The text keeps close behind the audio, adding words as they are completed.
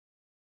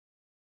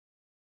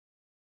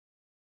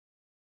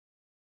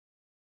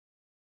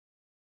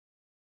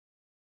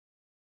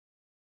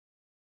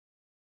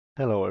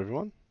Hello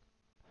everyone,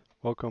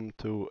 welcome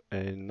to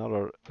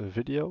another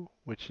video,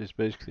 which is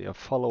basically a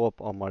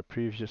follow-up on my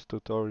previous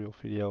tutorial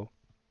video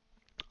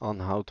on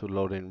how to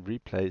load in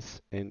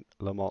replays in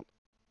LMU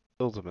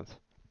Ultimate.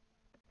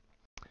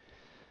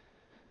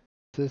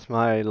 This is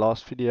my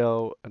last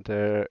video.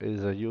 There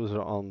is a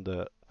user on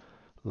the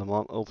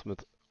LMU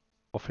Ultimate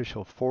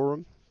official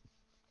forum,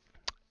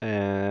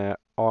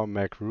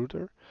 RMac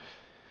Router,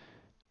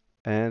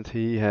 and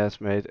he has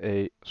made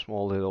a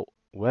small little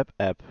web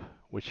app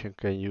which you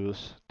can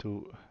use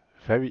to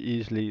very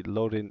easily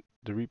load in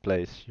the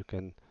replays. You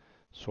can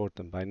sort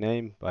them by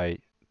name, by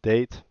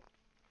date.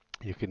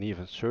 You can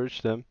even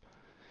search them.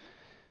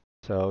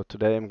 So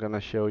today I'm gonna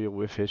show you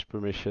with his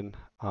permission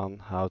on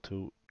how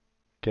to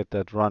get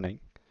that running.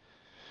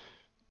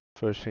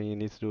 First thing you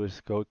need to do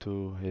is go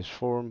to his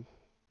forum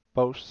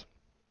post,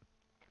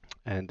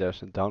 and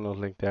there's a download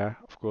link there.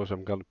 Of course,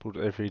 I'm gonna put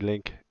every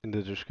link in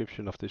the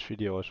description of this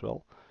video as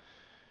well.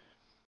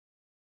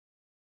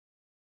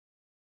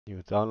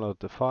 You download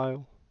the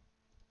file.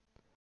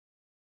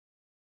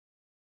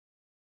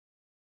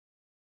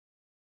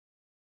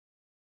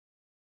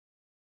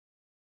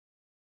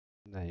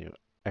 Then you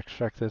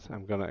extract it.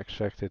 I'm gonna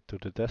extract it to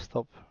the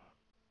desktop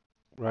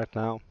right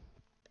now.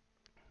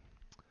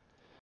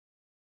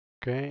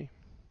 Okay.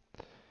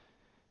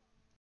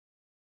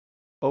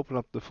 Open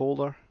up the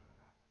folder,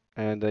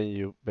 and then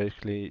you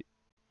basically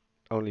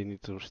only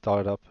need to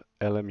start up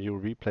LMU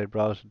Replay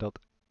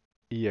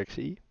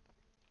Browser.exe.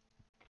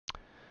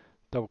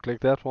 Double click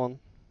that one.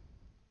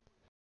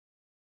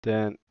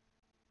 Then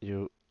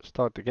you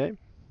start the game.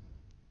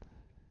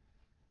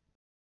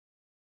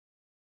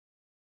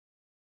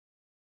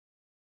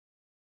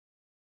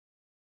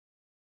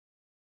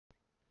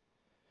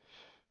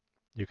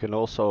 You can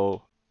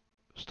also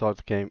start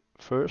the game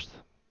first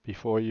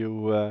before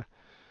you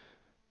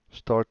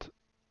start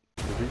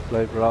the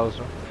replay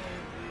browser.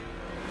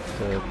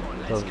 It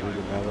doesn't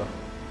really matter.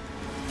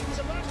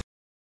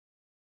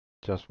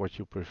 Just what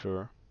you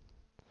prefer.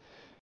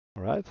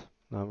 Alright,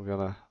 now I'm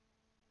gonna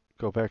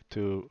go back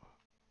to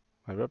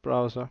my web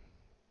browser.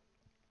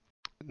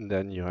 And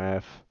then you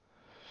have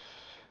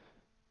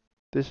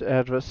this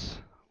address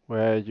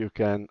where you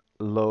can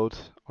load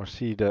or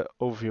see the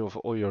overview of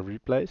all your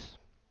replays.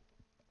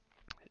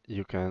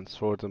 You can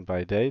sort them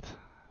by date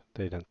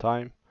and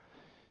time,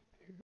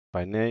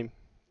 by name.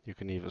 You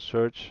can even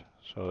search.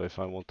 So if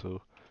I want to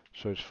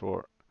search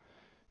for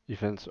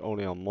events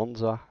only on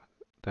Monza,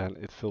 then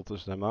it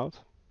filters them out.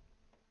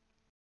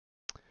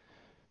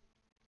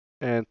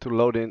 And to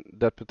load in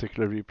that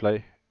particular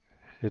replay,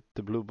 hit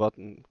the blue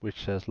button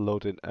which says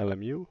load in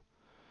LMU.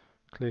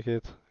 Click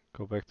it,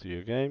 go back to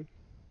your game.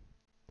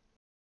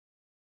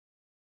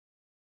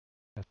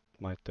 That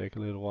might take a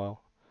little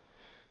while.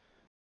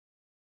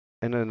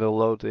 And then it'll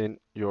load in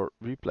your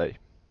replay.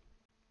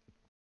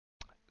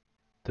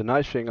 The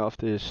nice thing of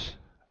this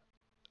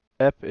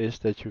app is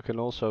that you can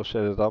also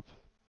set it up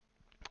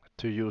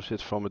to use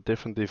it from a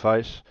different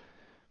device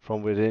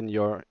from within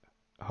your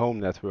home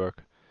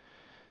network.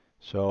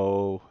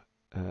 So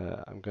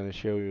I'm going to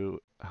show you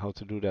how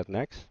to do that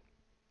next.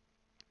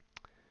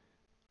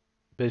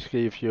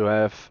 Basically, if you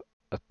have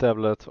a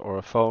tablet or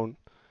a phone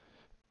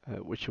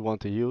which you want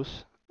to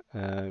use,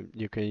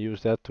 you can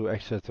use that to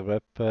access the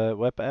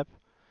web app,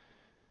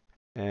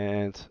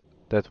 and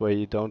that way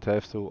you don't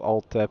have to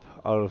alt tab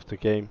out of the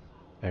game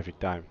every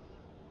time.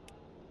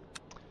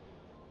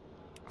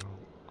 I'll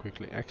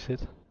quickly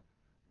exit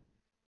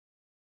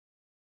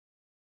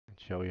and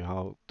show you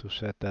how to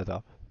set that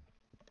up.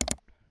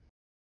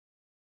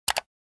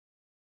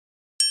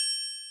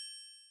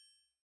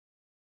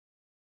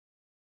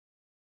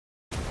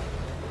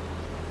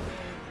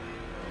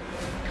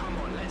 Come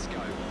on, let's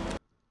go.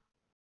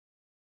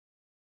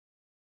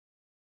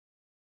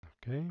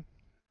 Okay.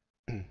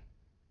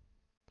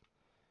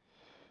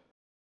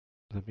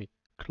 Let me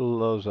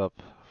close up.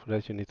 For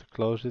that you need to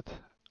close it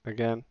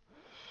again.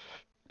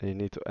 And you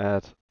need to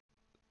add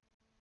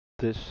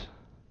this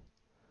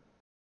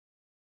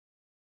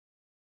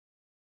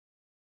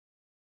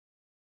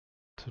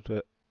to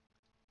the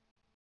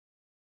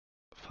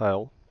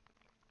file.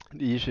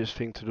 The easiest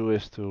thing to do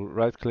is to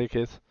right click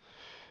it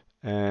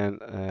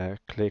and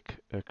click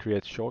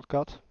create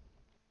shortcut.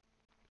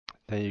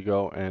 Then you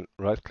go and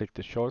right click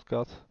the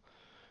shortcut,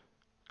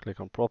 click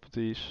on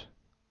properties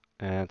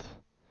and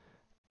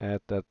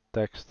add that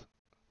text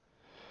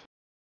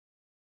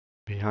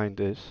behind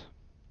this.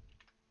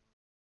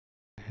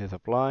 Hit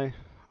apply,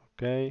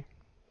 okay,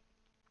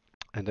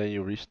 and then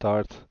you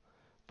restart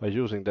by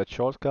using that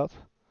shortcut.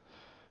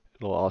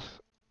 It'll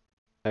ask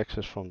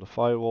access from the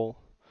firewall,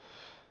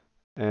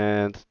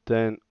 and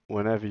then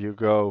whenever you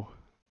go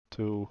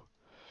to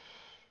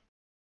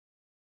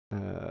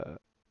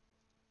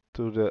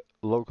the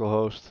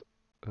localhost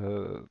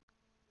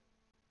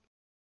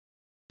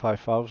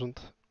 5000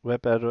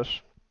 web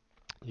address,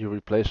 you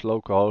replace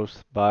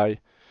localhost by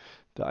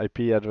the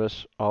IP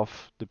address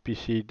of the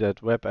PC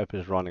that web app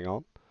is running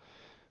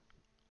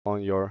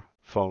on your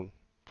phone,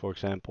 for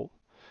example.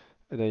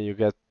 And then you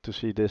get to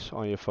see this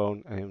on your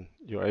phone and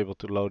you're able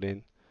to load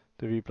in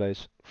the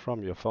replays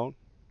from your phone.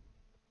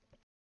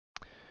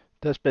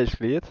 That's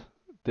basically it.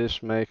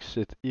 This makes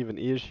it even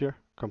easier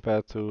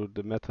compared to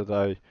the method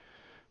I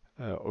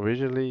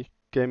originally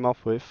came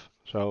up with.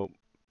 So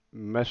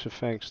massive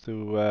thanks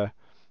to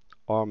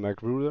our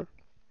Magruder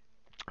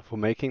for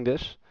making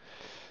this.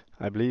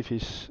 I believe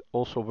he's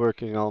also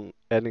working on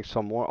adding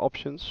some more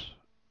options.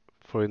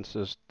 For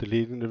instance,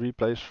 deleting the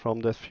replays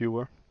from that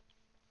viewer,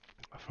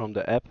 from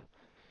the app,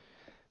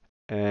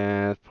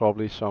 and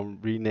probably some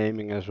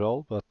renaming as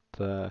well. But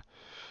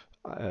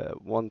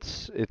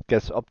once it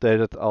gets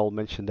updated, I'll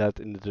mention that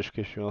in the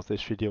description of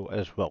this video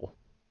as well.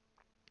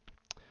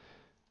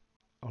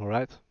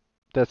 Alright,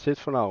 that's it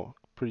for now.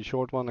 Pretty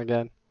short one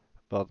again,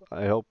 but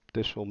I hope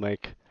this will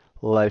make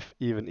life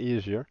even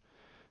easier,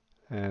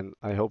 and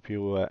I hope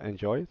you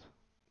enjoy it.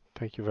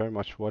 Thank you very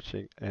much for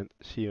watching, and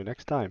see you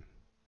next time.